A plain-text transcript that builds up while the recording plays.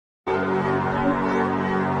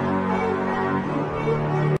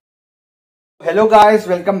Hello guys,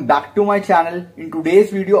 welcome back to my channel. In today's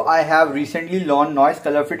video, I have recently launched Noise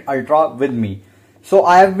Colorfit Ultra with me. So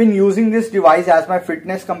I have been using this device as my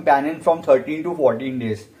fitness companion from 13 to 14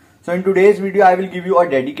 days. So in today's video, I will give you a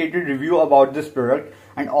dedicated review about this product,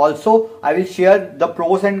 and also I will share the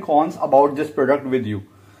pros and cons about this product with you.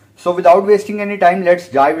 So without wasting any time, let's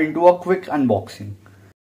dive into a quick unboxing.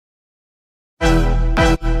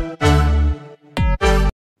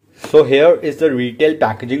 So here is the retail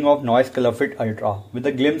packaging of Noise Colorfit Ultra with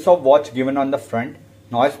a glimpse of watch given on the front,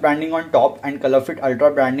 Noise branding on top and Colorfit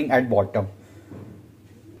Ultra branding at bottom.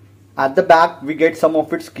 At the back we get some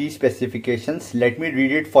of its key specifications. Let me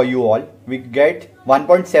read it for you all. We get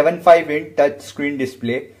 1.75 inch touch screen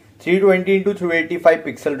display, 320 x 385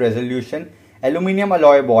 pixel resolution, aluminum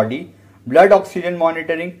alloy body, blood oxygen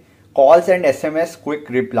monitoring, calls and SMS quick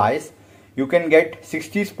replies. You can get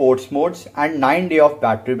 60 sports modes and 9 days of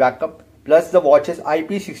battery backup, plus the watch is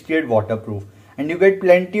IP68 waterproof, and you get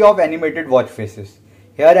plenty of animated watch faces.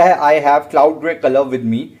 Here I have cloud grey color with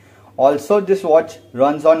me. Also this watch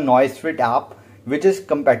runs on NoiseFit app, which is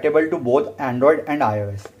compatible to both Android and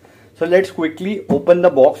iOS. So let's quickly open the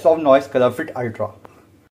box of Noise Colorfit Ultra.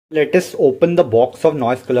 Let us open the box of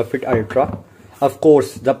Noise Colorfit Ultra. Of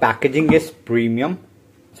course the packaging is premium.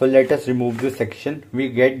 So let us remove this section. We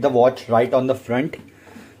get the watch right on the front.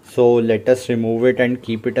 So let us remove it and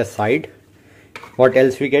keep it aside. What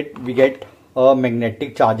else we get? We get a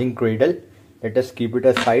magnetic charging cradle. Let us keep it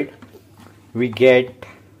aside. We get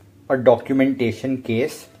a documentation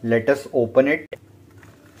case. Let us open it.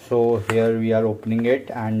 So here we are opening it,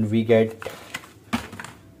 and we get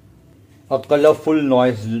a colorful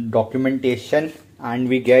noise documentation, and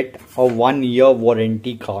we get a 1-year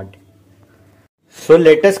warranty card. So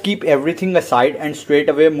let us keep everything aside and straight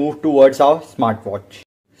away move towards our smartwatch.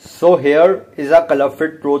 So here is our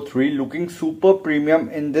Colorfit Pro 3 looking super premium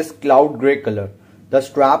in this cloud grey color. The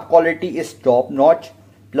strap quality is top notch,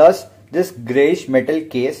 plus this greyish metal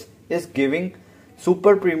case is giving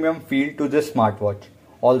super premium feel to this smartwatch.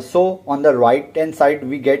 Also on the right hand side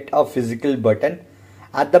we get a physical button.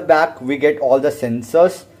 At the back we get all the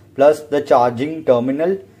sensors plus the charging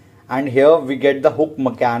terminal, and here we get the hook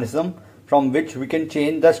mechanism from which we can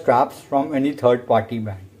change the straps from any third-party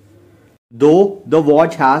brand. Though the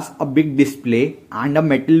watch has a big display and a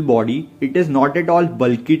metal body, it is not at all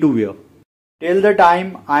bulky to wear. Till the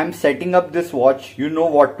time I am setting up this watch, you know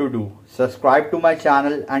what to do. Subscribe to my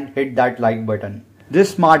channel and hit that like button.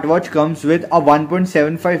 This smartwatch comes with a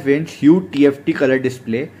 1.75 inch huge TFT color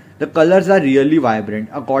display. The colors are really vibrant.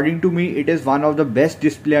 According to me, it is one of the best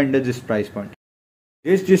display under this price point.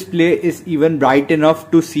 This display is even bright enough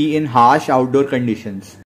to see in harsh outdoor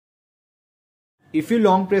conditions. If you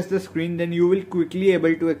long press the screen, then you will quickly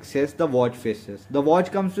able to access the watch faces. The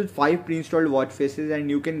watch comes with 5 pre-installed watch faces, and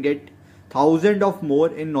you can get thousands of more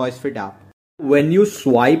in NoiseFit app. When you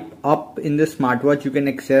swipe up in the smartwatch, you can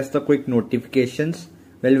access the quick notifications.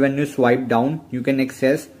 Well, when you swipe down, you can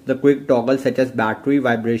access the quick toggles such as battery,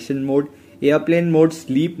 vibration mode, airplane mode,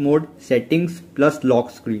 sleep mode, settings plus lock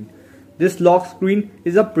screen. This lock screen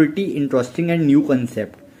is a pretty interesting and new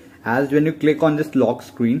concept, as when you click on this lock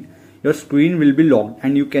screen, your screen will be locked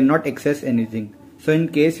and you cannot access anything. So in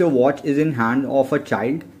case your watch is in hand of a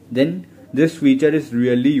child, then this feature is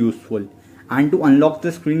really useful. And to unlock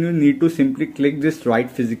the screen, you need to simply click this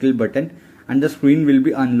right physical button and the screen will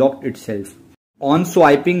be unlocked itself. On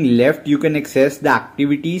swiping left, you can access the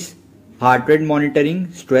activities, heart rate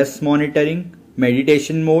monitoring, stress monitoring,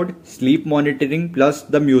 meditation mode, sleep monitoring plus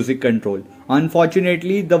the music control.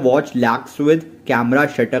 Unfortunately, the watch lacks with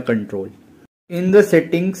camera shutter control. In the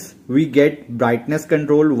settings, we get brightness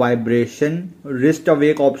control, vibration, wrist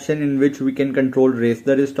awake option in which we can control raise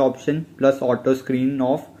the wrist option plus auto screen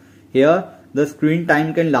off. Here, the screen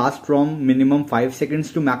time can last from minimum 5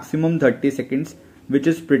 seconds to maximum 30 seconds, which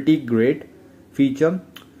is pretty great feature.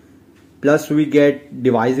 Plus we get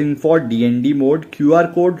device info, DND mode,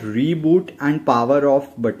 QR code, reboot and power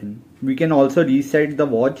off button. We can also reset the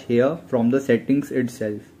watch here from the settings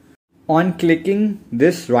itself. On clicking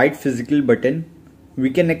this right physical button,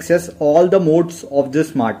 we can access all the modes of the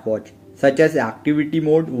smartwatch such as activity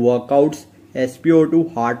mode, workouts,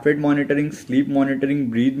 SpO2, heart rate monitoring, sleep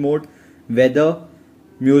monitoring, breathe mode, weather,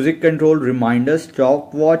 music control, reminders,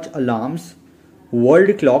 stopwatch, alarms,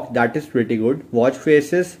 world clock, that is pretty good, watch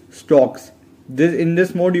faces, stocks. In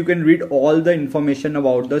this mode you can read all the information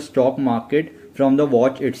about the stock market from the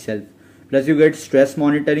watch itself. Plus you get stress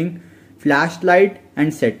monitoring, flashlight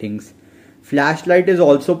and settings. Flashlight is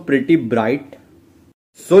also pretty bright.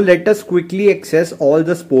 So let us quickly access all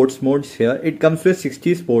the sports modes here. It comes with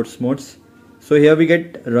 60 sports modes. So here we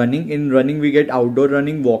get running. In running we get outdoor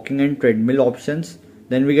running, walking and treadmill options.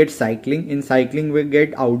 Then we get cycling. In cycling we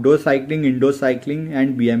get outdoor cycling, indoor cycling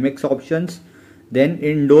and BMX options. Then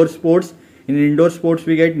indoor sports. In indoor sports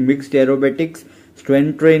we get mixed aerobatics,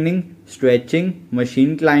 strength training, stretching,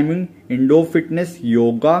 machine climbing, indoor fitness,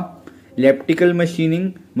 yoga, elliptical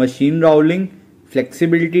machining, machine rolling,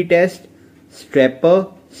 flexibility test, stepper,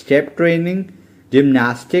 step training,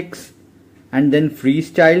 gymnastics, and then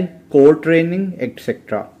freestyle, core training,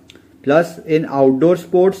 etc. Plus in outdoor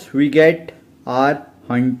sports we get our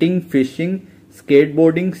hunting, fishing,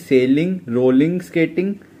 skateboarding, sailing, rolling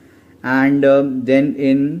skating, and then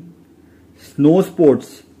in snow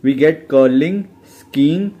sports we get curling,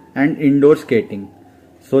 skiing and indoor skating.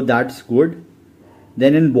 So that's good.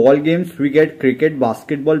 Then in ball games we get cricket,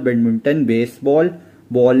 basketball, badminton, baseball,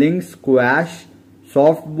 bowling, squash,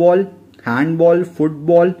 softball, handball,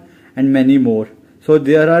 football and many more. So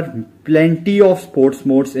there are plenty of sports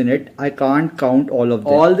modes in it. I can't count all of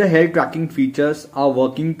them. All the health tracking features are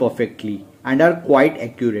working perfectly and are quite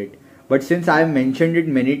accurate. But since I have mentioned it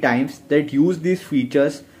many times, that use these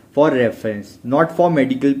features for reference, not for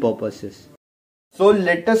medical purposes. So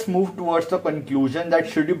let us move towards the conclusion that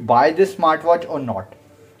should you buy this smartwatch or not.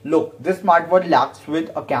 Look, this smartwatch lacks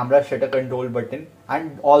with a camera shutter control button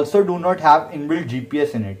and also do not have inbuilt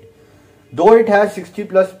GPS in it. Though it has 60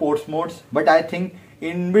 plus sports modes, but I think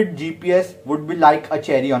inbuilt GPS would be like a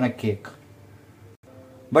cherry on a cake.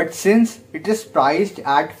 But since it is priced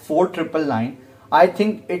at 4,999, I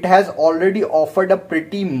think it has already offered a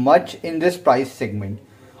pretty much in this price segment.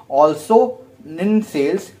 Also in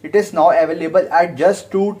sales, it is now available at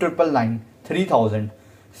just 2,999, 3,000.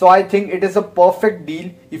 So I think it is a perfect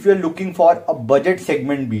deal if you are looking for a budget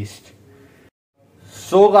segment beast.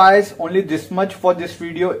 So guys, only this much for this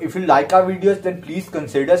video. If you like our videos, then please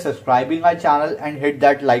consider subscribing our channel and hit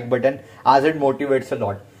that like button as it motivates a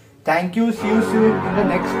lot. Thank you. See you soon in the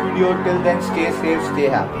next video. Till then, stay safe, stay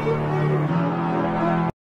happy.